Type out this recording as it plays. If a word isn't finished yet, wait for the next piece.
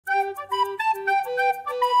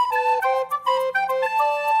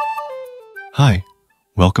Hi,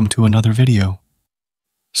 welcome to another video.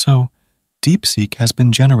 So, Deepseek has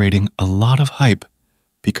been generating a lot of hype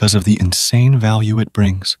because of the insane value it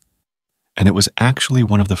brings. And it was actually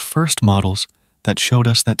one of the first models that showed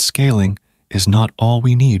us that scaling is not all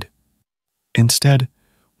we need. Instead,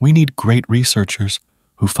 we need great researchers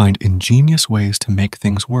who find ingenious ways to make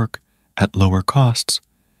things work at lower costs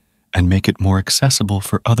and make it more accessible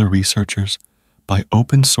for other researchers by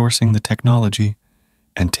open sourcing the technology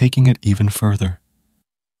and taking it even further.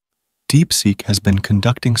 Deepseek has been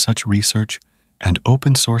conducting such research and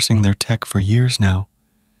open sourcing their tech for years now,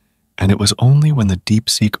 and it was only when the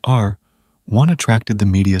Deepseek R1 attracted the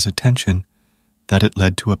media's attention that it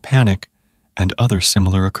led to a panic and other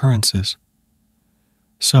similar occurrences.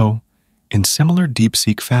 So, in similar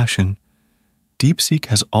Deepseek fashion, Deepseek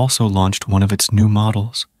has also launched one of its new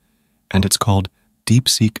models, and it's called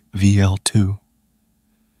Deepseek VL2.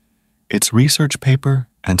 Its research paper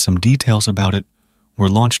and some details about it were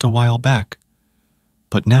launched a while back,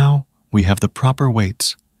 but now we have the proper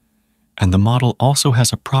weights, and the model also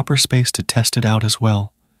has a proper space to test it out as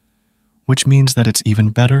well, which means that it's even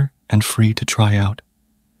better and free to try out.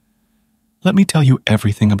 Let me tell you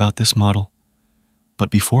everything about this model, but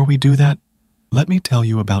before we do that, let me tell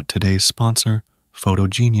you about today's sponsor,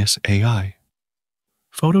 PhotoGenius AI.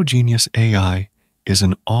 PhotoGenius AI is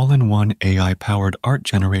an all-in-one AI-powered art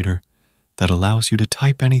generator that allows you to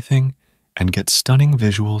type anything and get stunning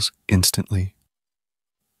visuals instantly.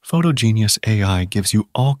 PhotoGenius AI gives you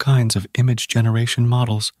all kinds of image generation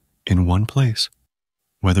models in one place,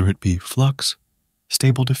 whether it be Flux,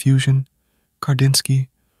 Stable Diffusion, Kandinsky,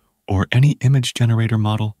 or any image generator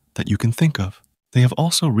model that you can think of. They have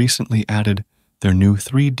also recently added their new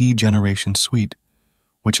 3D generation suite,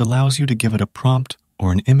 which allows you to give it a prompt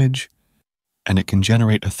or an image, and it can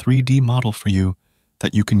generate a 3D model for you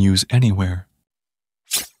that you can use anywhere.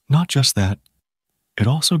 Not just that, it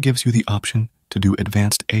also gives you the option to do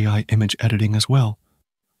advanced AI image editing as well,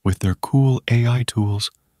 with their cool AI tools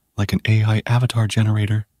like an AI avatar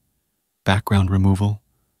generator, background removal,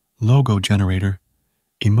 logo generator,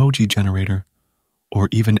 emoji generator, or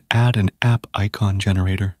even add an app icon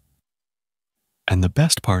generator. And the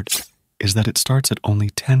best part is that it starts at only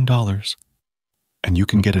 $10, and you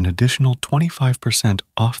can get an additional 25%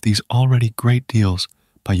 off these already great deals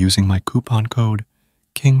by using my coupon code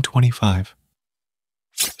KING25.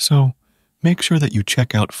 So, make sure that you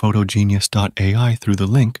check out photogenius.ai through the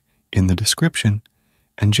link in the description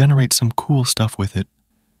and generate some cool stuff with it.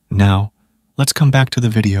 Now, let's come back to the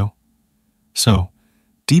video. So,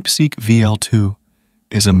 Deepseek VL2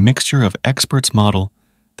 is a mixture of experts model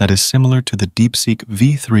that is similar to the Deepseek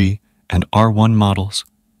V3 and R1 models.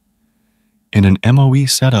 In an MOE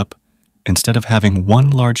setup, instead of having one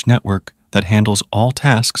large network that handles all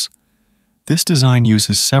tasks, this design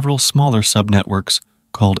uses several smaller subnetworks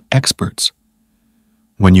called experts.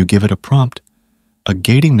 When you give it a prompt, a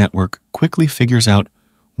gating network quickly figures out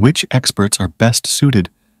which experts are best suited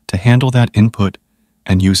to handle that input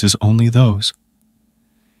and uses only those.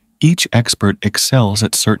 Each expert excels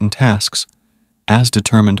at certain tasks, as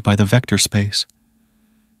determined by the vector space.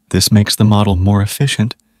 This makes the model more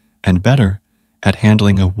efficient and better at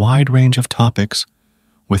handling a wide range of topics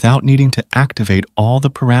without needing to activate all the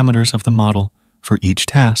parameters of the model for each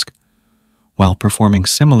task, while performing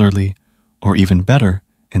similarly or even better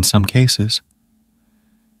in some cases.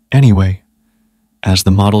 Anyway, as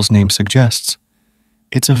the model's name suggests,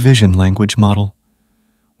 it's a vision language model,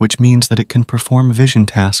 which means that it can perform vision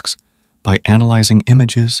tasks by analyzing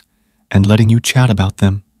images and letting you chat about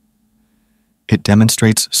them. It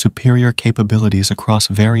demonstrates superior capabilities across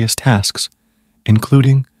various tasks,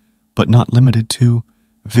 including, but not limited to,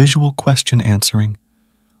 visual question answering,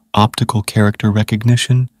 optical character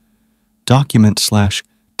recognition,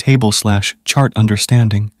 document/table/chart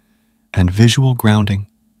understanding, and visual grounding.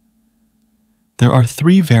 There are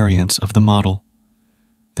 3 variants of the model.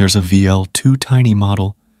 There's a VL2 tiny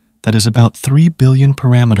model that is about 3 billion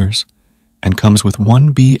parameters and comes with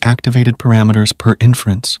 1B activated parameters per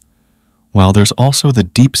inference, while there's also the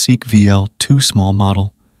Deepseek VL2 small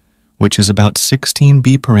model, which is about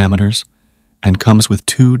 16B parameters and comes with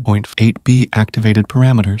 2.8B activated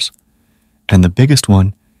parameters, and the biggest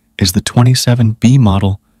one is the 27B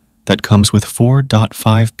model that comes with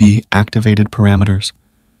 4.5B activated parameters,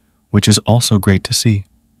 which is also great to see.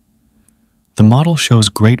 The model shows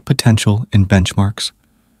great potential in benchmarks,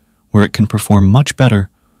 where it can perform much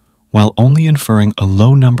better while only inferring a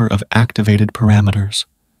low number of activated parameters.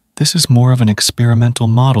 This is more of an experimental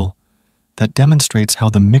model that demonstrates how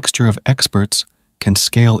the mixture of experts can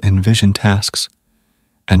scale in vision tasks,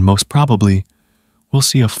 and most probably, we'll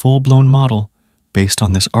see a full-blown model based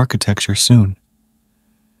on this architecture soon.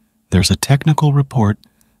 There's a technical report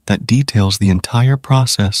that details the entire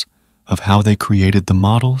process of how they created the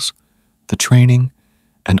models, the training,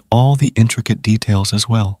 and all the intricate details as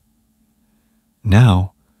well.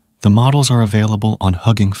 Now, the models are available on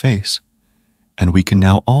Hugging Face, and we can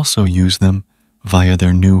now also use them via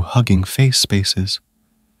their new Hugging Face spaces.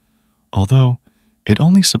 Although, it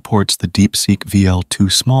only supports the Deepseek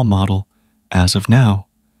VL2 small model as of now.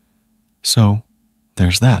 So,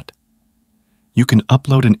 there's that. You can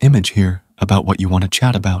upload an image here about what you want to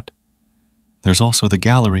chat about. There's also the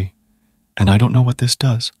gallery, and I don't know what this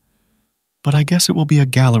does, but I guess it will be a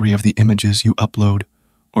gallery of the images you upload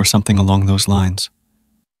or something along those lines.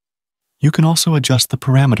 You can also adjust the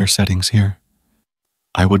parameter settings here.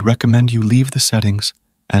 I would recommend you leave the settings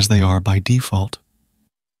as they are by default.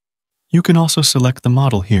 You can also select the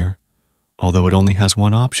model here, although it only has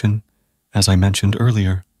one option, as I mentioned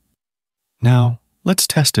earlier. Now, let's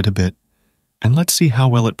test it a bit, and let's see how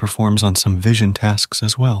well it performs on some vision tasks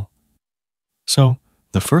as well. So,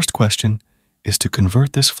 the first question is to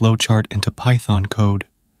convert this flowchart into Python code.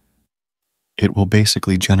 It will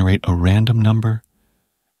basically generate a random number,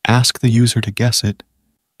 ask the user to guess it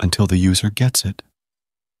until the user gets it.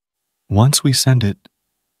 Once we send it,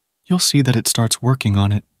 you'll see that it starts working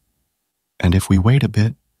on it. And if we wait a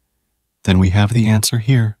bit, then we have the answer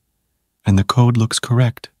here, and the code looks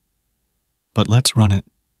correct. But let's run it.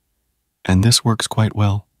 And this works quite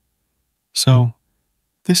well. So,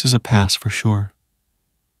 this is a pass for sure.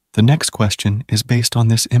 The next question is based on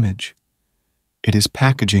this image. It is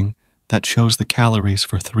packaging that shows the calories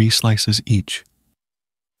for 3 slices each.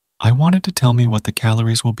 I want it to tell me what the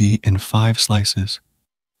calories will be in 5 slices.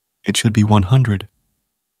 It should be 100.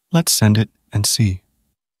 Let's send it and see.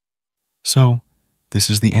 So, this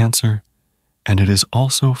is the answer, and it is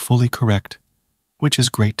also fully correct, which is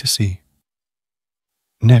great to see.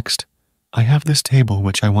 Next, I have this table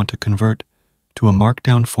which I want to convert to a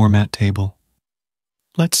markdown format table.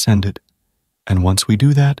 Let's send it, and once we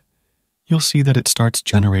do that, you'll see that it starts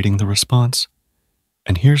generating the response.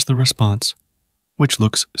 And here's the response, which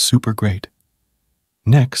looks super great.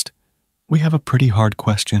 Next, we have a pretty hard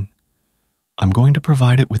question. I'm going to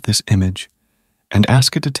provide it with this image and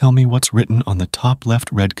ask it to tell me what's written on the top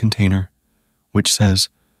left red container, which says,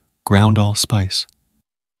 ground allspice.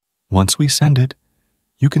 Once we send it,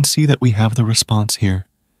 you can see that we have the response here,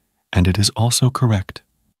 and it is also correct.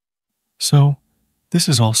 So, this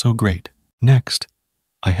is also great. Next,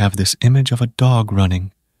 I have this image of a dog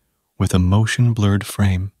running with a motion blurred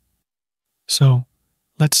frame. So,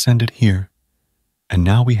 let's send it here, and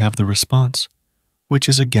now we have the response, which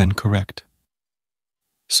is again correct.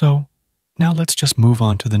 So, now let's just move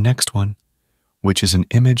on to the next one, which is an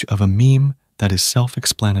image of a meme that is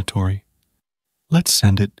self-explanatory. Let's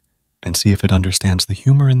send it and see if it understands the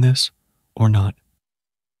humor in this or not.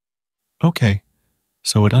 Okay,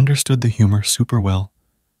 so it understood the humor super well,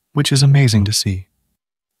 which is amazing to see.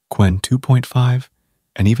 Qwen 2.5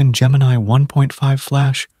 and even Gemini 1.5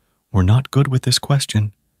 Flash were not good with this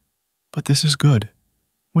question, but this is good,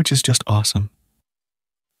 which is just awesome.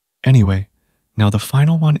 Anyway, now the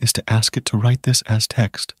final one is to ask it to write this as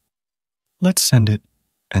text. Let's send it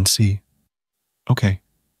and see. Okay,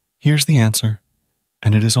 here's the answer,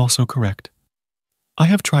 and it is also correct. I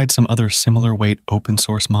have tried some other similar weight open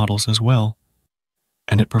source models as well,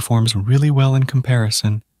 and it performs really well in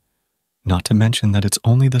comparison, not to mention that it's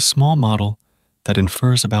only the small model that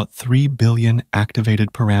infers about 3 billion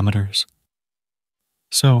activated parameters.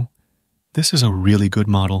 So, this is a really good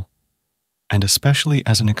model, and especially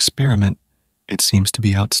as an experiment, it seems to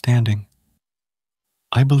be outstanding.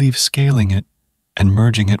 I believe scaling it and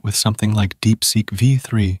merging it with something like Deepseek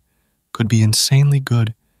V3 could be insanely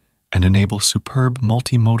good and enable superb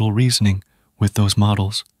multi-modal reasoning with those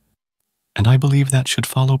models, and I believe that should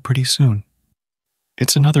follow pretty soon.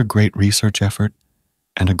 It's another great research effort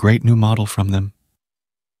and a great new model from them.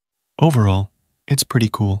 Overall, it's pretty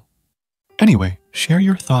cool. Anyway, share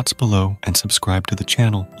your thoughts below and subscribe to the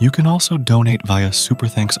channel. You can also donate via Super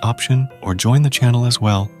Thanks option or join the channel as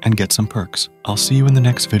well and get some perks. I'll see you in the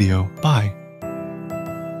next video. Bye.